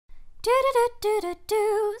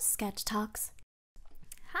Sketch Talks.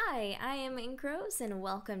 Hi, I am Inkros, and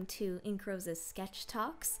welcome to Inkros' Sketch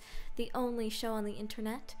Talks, the only show on the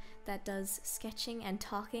internet that does sketching and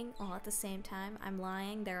talking all at the same time. I'm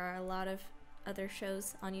lying, there are a lot of other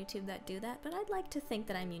shows on YouTube that do that, but I'd like to think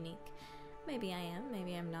that I'm unique. Maybe I am,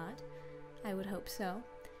 maybe I'm not. I would hope so.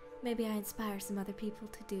 Maybe I inspire some other people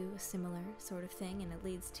to do a similar sort of thing, and it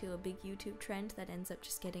leads to a big YouTube trend that ends up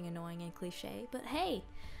just getting annoying and cliche. But hey,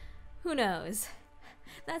 who knows?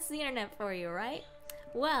 That's the internet for you, right?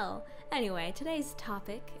 Well, anyway, today's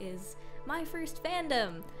topic is my first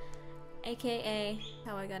fandom, aka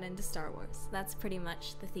how I got into Star Wars. That's pretty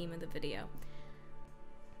much the theme of the video.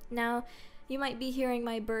 Now, you might be hearing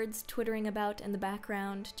my birds twittering about in the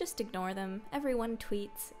background. Just ignore them. Everyone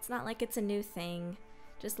tweets. It's not like it's a new thing.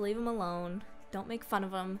 Just leave them alone. Don't make fun of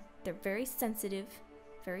them. They're very sensitive,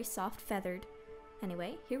 very soft-feathered.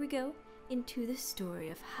 Anyway, here we go into the story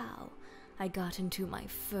of how I got into my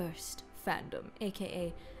first fandom,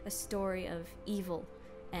 aka a story of evil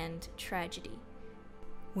and tragedy.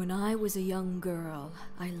 When I was a young girl,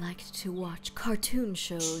 I liked to watch cartoon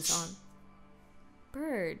shows on...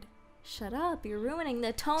 Bird, shut up, you're ruining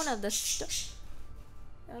the tone of the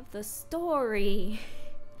story.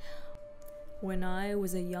 When I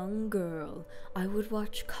was a young girl, I would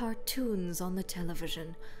watch cartoons on the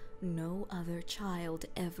television. No other child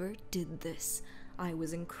ever did this. I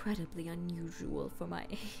was incredibly unusual for my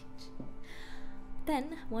age.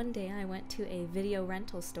 Then, one day I went to a video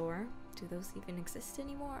rental store. Do those even exist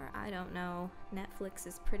anymore? I don't know. Netflix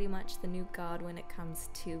is pretty much the new god when it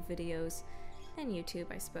comes to videos. And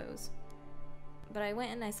YouTube, I suppose. But I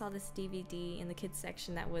went and I saw this DVD in the kids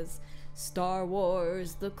section that was Star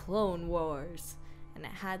Wars: The Clone Wars. And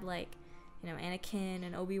it had like, Anakin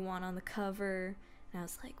and Obi-Wan on the cover. And I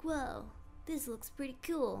was like, whoa, this looks pretty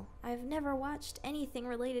cool. I've never watched anything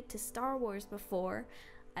related to Star Wars before.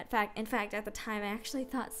 In fact, at the time, I actually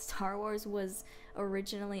thought Star Wars was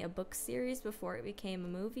originally a book series before it became a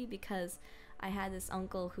movie, because I had this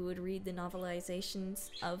uncle who would read the novelizations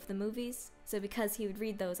of the movies. So because he would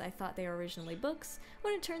read those, I thought they were originally books,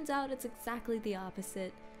 when it turns out it's exactly the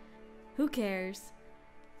opposite. Who cares?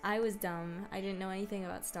 I was dumb. I didn't know anything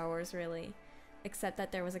about Star Wars, really. Except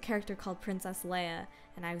that there was a character called Princess Leia,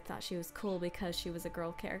 and I thought she was cool because she was a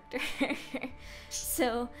girl character.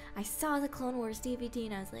 So I saw the Clone Wars DVD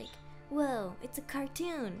and I was like, whoa, it's a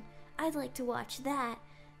cartoon. I'd like to watch that.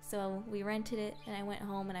 So we rented it and I went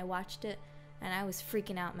home and I watched it, and I was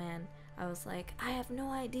freaking out, man. I was like, I have no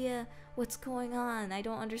idea what's going on. I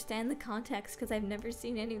don't understand the context because I've never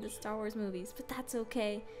seen any of the Star Wars movies, but that's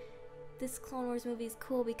okay. This Clone Wars movie is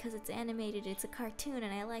cool because it's animated, it's a cartoon,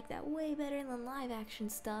 and I like that way better than live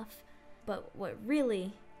action stuff. But what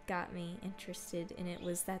really got me interested in it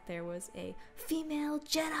was that there was a female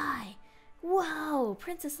Jedi! Whoa!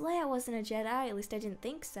 Princess Leia wasn't a Jedi, at least I didn't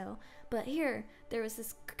think so. But here, there was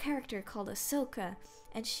this character called Ahsoka,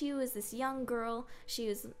 and she was this young girl. She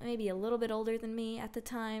was maybe a little bit older than me at the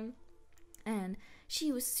time, and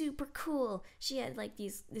she was super cool. She had like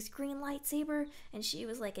this green lightsaber, and she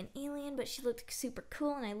was like an alien, but she looked super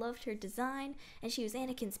cool, and I loved her design. And she was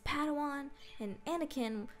Anakin's Padawan, and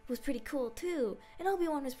Anakin was pretty cool too, and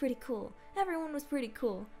Obi-Wan was pretty cool. Everyone was pretty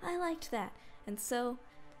cool. I liked that. And so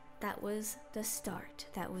that was the start.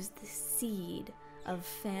 That was the seed of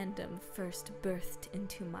fandom first birthed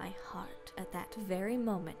into my heart at that very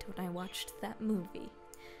moment when I watched that movie.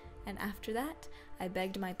 And after that, I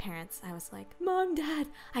begged my parents. I was like, Mom, Dad,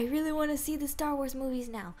 I really want to see the Star Wars movies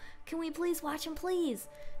now. Can we please watch them, please?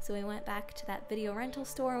 So we went back to that video rental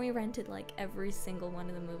store and we rented like every single one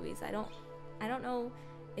of the movies. I don't know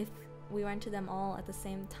if we rented them all at the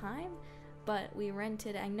same time, but we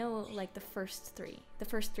rented, I know, like the first three. The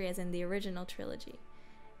first three as in the original trilogy.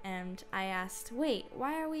 And I asked, wait,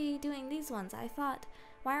 why are we doing these ones?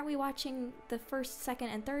 Why aren't we watching the first, second,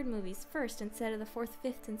 and third movies first instead of the fourth,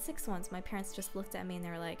 fifth, and sixth ones? My parents just looked at me and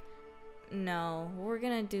they were like, no, we're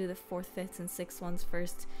gonna do the fourth, fifth, and sixth ones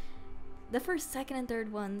first. The first, second, and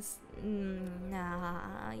third ones,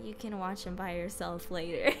 nah, you can watch them by yourself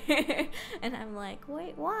later. And I'm like,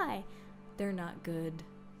 wait, why? They're not good.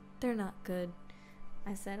 They're not good.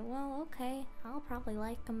 I said, well, okay, I'll probably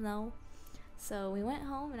like them though. So we went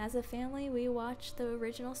home, and as a family, we watched the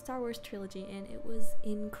original Star Wars trilogy, and it was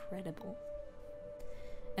incredible.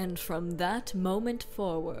 And from that moment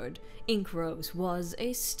forward, Inkros was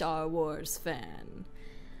a Star Wars fan.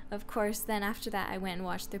 Of course, then after that, I went and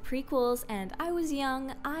watched the prequels, and I was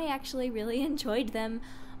young. I actually really enjoyed them,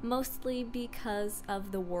 mostly because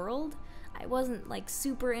of the world. I wasn't like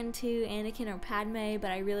super into Anakin or Padme, but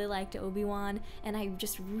I really liked Obi-Wan, and I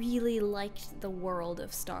just really liked the world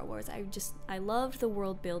of Star Wars. I loved the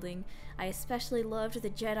world building. I especially loved the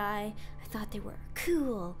Jedi. I thought they were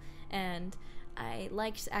cool, and I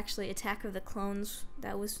liked actually Attack of the Clones.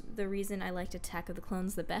 That was the reason I liked Attack of the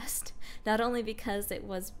Clones the best. Not only because it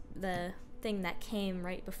was the thing that came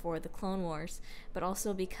right before the Clone Wars, but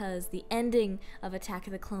also because the ending of Attack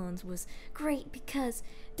of the Clones was great, because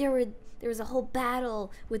there was a whole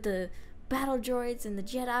battle with the battle droids and the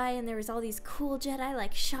Jedi, and there was all these cool Jedi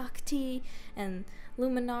like Shakti and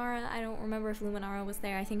Luminara. I don't remember if Luminara was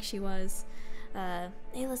there. I think she was. Aayla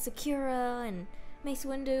Secura and Mace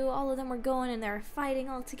Windu, all of them were going and they were fighting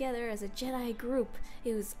all together as a Jedi group.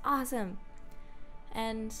 It was awesome.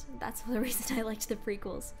 And that's the reason I liked the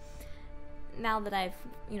prequels. Now that I've,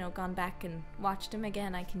 gone back and watched them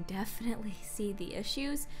again, I can definitely see the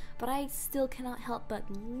issues, but I still cannot help but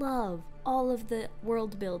love all of the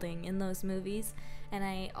world building in those movies, and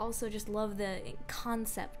I also just love the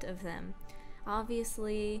concept of them.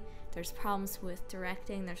 Obviously, there's problems with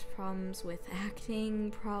directing, there's problems with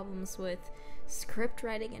acting, problems with script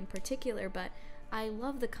writing in particular, but I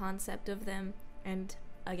love the concept of them, and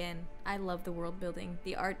again, I love the world building,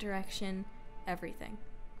 the art direction, everything.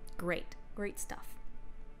 Great stuff.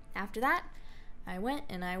 After that, I went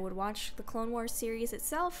and I would watch the Clone Wars series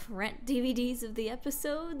itself, rent DVDs of the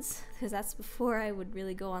episodes, because that's before I would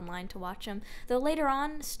really go online to watch them. Though later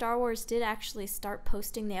on, Star Wars did actually start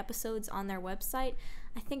posting the episodes on their website.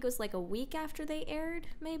 I think it was like a week after they aired,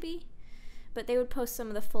 maybe? But they would post some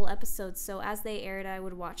of the full episodes, so as they aired, I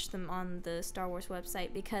would watch them on the Star Wars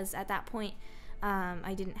website, because at that point,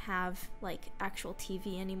 I didn't have like actual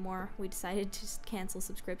TV anymore. We decided to just cancel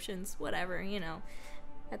subscriptions, whatever,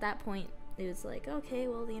 At that point, it was like, okay,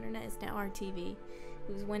 well, the internet is now our TV.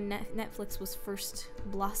 It was when Netflix was first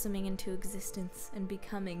blossoming into existence and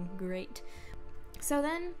becoming great. So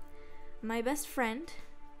then, my best friend,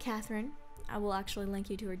 Catherine, I will actually link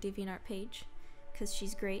you to her DeviantArt page, because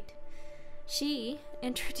she's great. She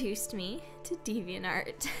introduced me to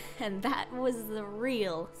DeviantArt, and that was the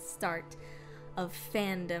real start of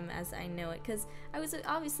fandom as I know it, because I was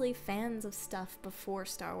obviously fans of stuff before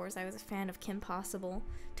Star Wars. I was a fan of Kim Possible,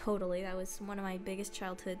 totally. That was one of my biggest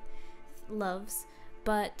childhood loves,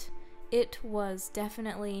 but it was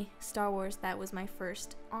definitely Star Wars that was my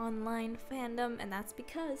first online fandom, and that's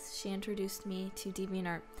because she introduced me to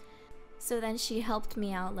DeviantArt. So then she helped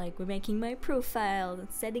me out, like, with making my profile and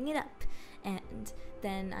setting it up, and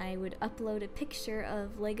then I would upload a picture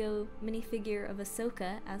of Lego minifigure of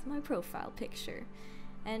Ahsoka as my profile picture.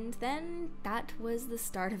 And then that was the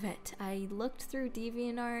start of it. I looked through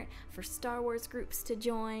DeviantArt for Star Wars groups to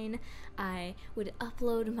join. I would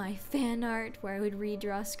upload my fan art where I would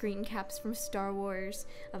redraw screen caps from Star Wars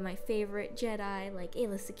of my favorite Jedi like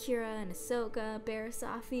Aayla Secura and Ahsoka,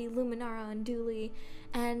 Barasafi, Luminara, and Dooley,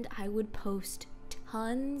 and I would post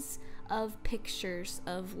tons of pictures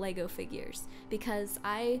of Lego figures because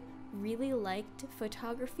I really liked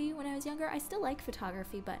photography when I was younger. I still like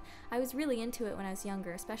photography, but I was really into it when I was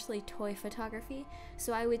younger, especially toy photography.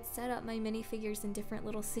 So I would set up my minifigures in different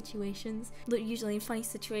little situations, usually in funny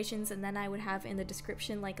situations, and then I would have in the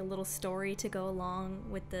description like a little story to go along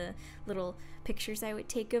with the little pictures I would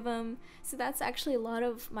take of them. So that's actually a lot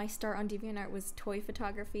of my start on DeviantArt was toy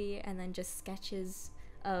photography and then just sketches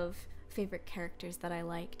of favorite characters that I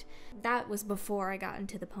liked. That was before I got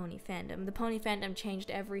into the pony fandom. The pony fandom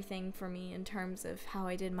changed everything for me in terms of how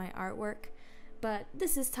I did my artwork, but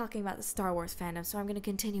this is talking about the Star Wars fandom, so I'm going to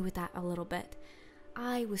continue with that a little bit.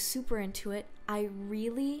 I was super into it. I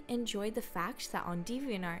really enjoyed the fact that on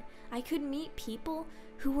DeviantArt I could meet people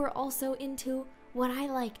who were also into what I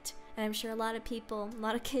liked, and I'm sure a lot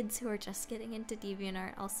of kids who are just getting into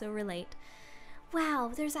DeviantArt also relate.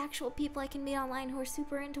 Wow, there's actual people I can meet online who are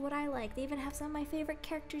super into what I like. They even have some of my favorite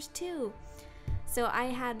characters too. So I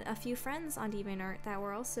had a few friends on DeviantArt that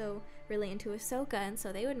were also really into Ahsoka, and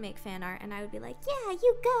so they would make fan art, and I would be like, yeah,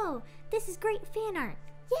 you go! This is great fan art!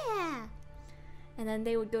 Yeah! And then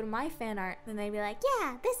they would go to my fan art, and they'd be like,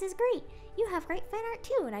 yeah, this is great! You have great fan art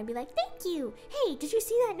too! And I'd be like, thank you! Hey, did you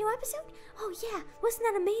see that new episode? Oh yeah, wasn't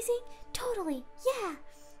that amazing? Totally, yeah!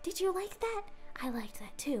 Did you like that? I liked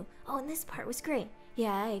that too. Oh, and this part was great.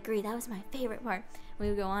 Yeah, I agree. That was my favorite part. We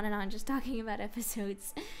would go on and on just talking about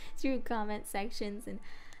episodes through comment sections, and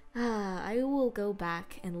I will go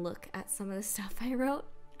back and look at some of the stuff I wrote.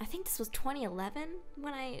 I think this was 2011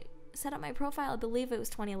 when I set up my profile. I believe it was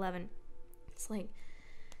 2011. It's like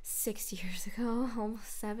 6 years ago,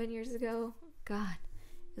 almost 7 years ago. God,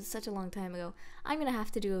 it was such a long time ago. I'm gonna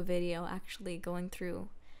have to do a video actually going through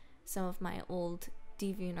some of my old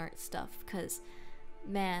DeviantArt stuff, because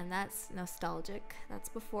man, that's nostalgic. That's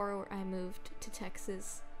before I moved to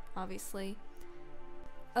Texas, obviously.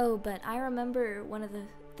 Oh, but I remember one of the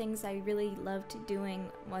things I really loved doing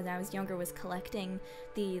when I was younger was collecting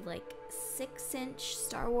the like 6-inch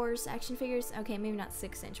Star Wars action figures. Okay, maybe not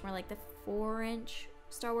 6-inch, more like the 4-inch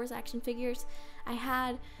Star Wars action figures. I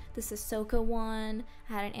had this Ahsoka one,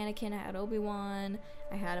 I had an Anakin, I had Obi-Wan,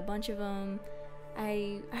 I had a bunch of them.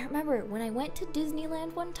 I remember when I went to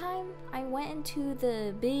Disneyland one time, I went into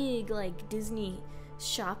the big like Disney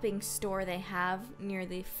shopping store they have near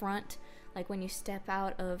the front, like when you step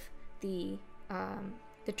out of the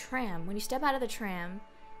tram. When you step out of the tram,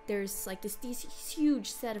 there's like these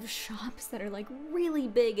huge set of shops that are like really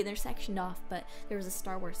big and they're sectioned off, but there was a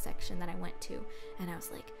Star Wars section that I went to and I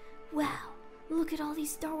was like, wow, look at all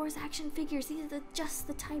these Star Wars action figures. These are just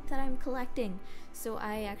the type that I'm collecting. So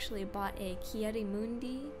I actually bought a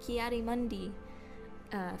Ki-Adi-Mundi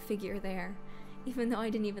figure there. Even though I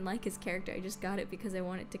didn't even like his character, I just got it because I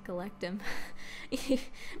wanted to collect him.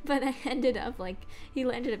 But I ended up like, he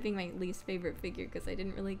ended up being my least favorite figure because I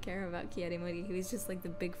didn't really care about Ki-Adi-Mundi. He was just like the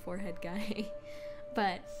big forehead guy.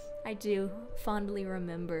 But I do fondly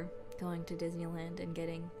remember going to Disneyland and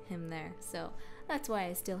getting him there. So that's why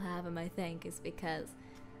I still have him, I think, is because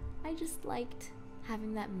I just liked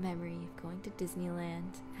having that memory of going to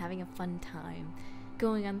Disneyland, having a fun time,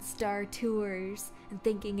 going on Star Tours, and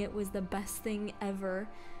thinking it was the best thing ever.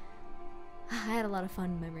 I had a lot of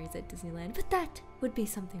fun memories at Disneyland, but that would be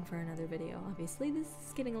something for another video, obviously. This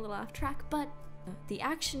is getting a little off track, but the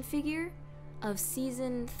action figure of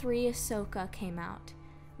Season 3 Ahsoka came out,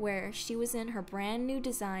 where she was in her brand new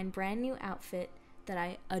design, brand new outfit that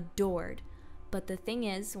I adored. But the thing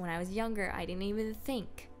is, when I was younger, I didn't even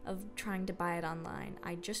think of trying to buy it online.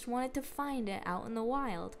 I just wanted to find it out in the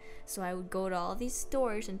wild. So I would go to all these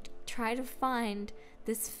stores and try to find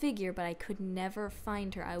this figure, but I could never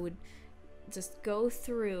find her. I would just go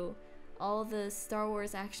through all the Star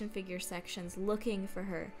Wars action figure sections looking for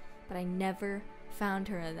her, but I never found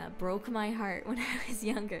her, and that broke my heart when I was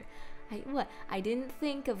younger. I didn't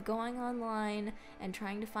think of going online and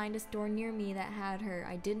trying to find a store near me that had her.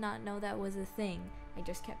 I did not know that was a thing. I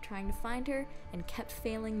just kept trying to find her and kept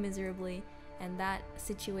failing miserably, and that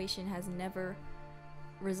situation has never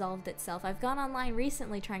resolved itself. I've gone online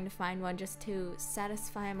recently trying to find one just to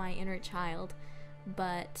satisfy my inner child,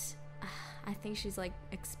 but I think she's like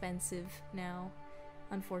expensive now,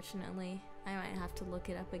 unfortunately. I might have to look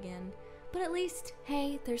it up again. But at least,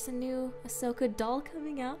 hey, there's a new Ahsoka doll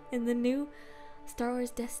coming out in the new Star Wars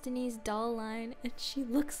Destiny's doll line, and she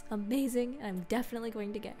looks amazing, and I'm definitely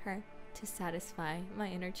going to get her to satisfy my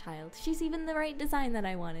inner child. She's even the right design that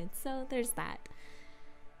I wanted, so there's that.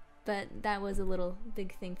 But that was a little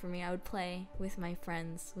big thing for me. I would play with my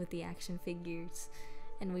friends with the action figures,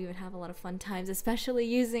 and we would have a lot of fun times, especially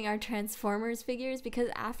using our Transformers figures, because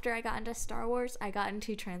after I got into Star Wars, I got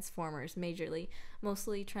into Transformers majorly.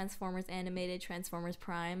 Mostly Transformers Animated, Transformers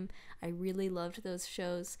Prime. I really loved those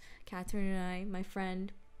shows. Catherine and I, my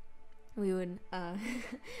friend, we would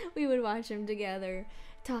we would watch them together,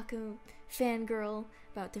 talk fangirl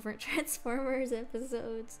about different Transformers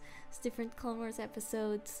episodes, different Clone Wars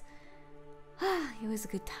episodes. It was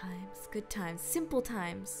good times, simple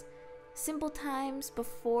times. Simple times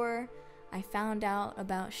before I found out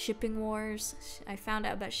about shipping wars. I found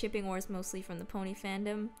out about shipping wars mostly from the pony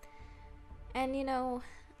fandom. And you know,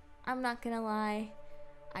 I'm not gonna lie,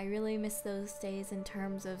 I really miss those days in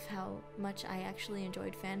terms of how much I actually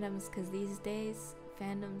enjoyed fandoms, because these days,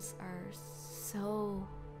 fandoms are so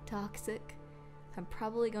toxic. I'm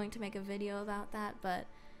probably going to make a video about that, but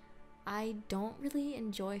I don't really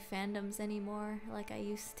enjoy fandoms anymore like I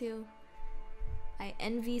used to. I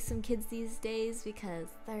envy some kids these days because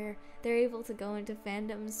they're able to go into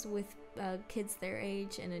fandoms with kids their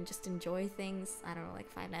age and then just enjoy things. I don't know,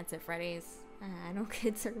 like Five Nights at Freddy's. I know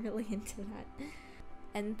kids are really into that.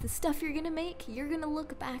 And the stuff you're gonna make, you're gonna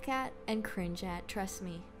look back at and cringe at. Trust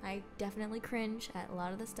me, I definitely cringe at a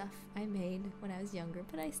lot of the stuff I made when I was younger,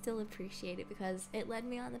 but I still appreciate it because it led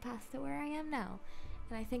me on the path to where I am now.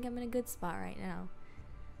 And I think I'm in a good spot right now.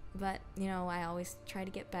 But, you know, I always try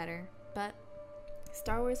to get better. But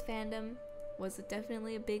Star Wars fandom was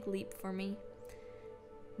definitely a big leap for me.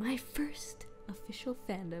 My first official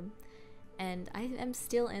fandom. And I am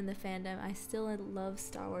still in the fandom. I still love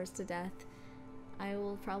Star Wars to death. I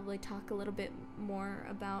will probably talk a little bit more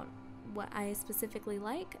about what I specifically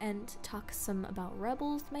like and talk some about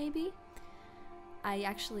Rebels maybe. I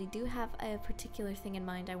actually do have a particular thing in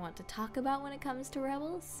mind I want to talk about when it comes to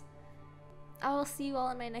Rebels. I will see you all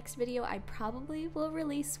in my next video. I probably will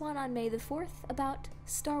release one on May the 4th about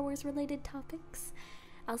Star Wars related topics.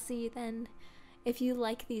 I'll see you then. If you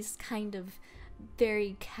like these kind of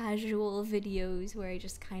very casual videos where I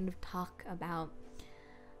just kind of talk about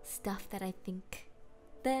stuff that I think,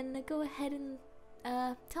 then go ahead and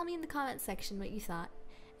tell me in the comment section what you thought,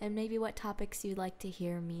 and maybe what topics you'd like to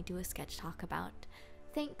hear me do a sketch talk about.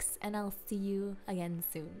 Thanks, and I'll see you again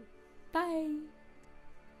soon. Bye!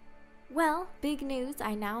 Well, big news,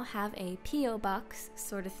 I now have a P.O. box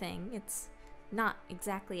sort of thing. It's not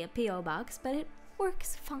exactly a P.O. box, but it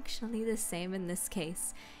works functionally the same in this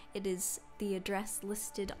case. It is the address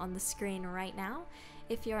listed on the screen right now.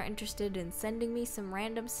 If you're interested in sending me some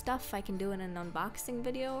random stuff I can do in an unboxing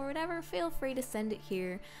video or whatever, feel free to send it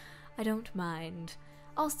here. I don't mind.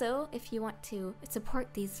 Also, if you want to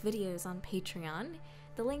support these videos on Patreon,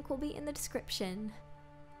 the link will be in the description.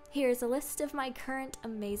 Here's a list of my current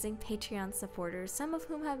amazing Patreon supporters, some of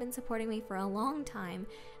whom have been supporting me for a long time,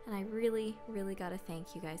 and I really, really gotta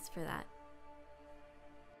thank you guys for that.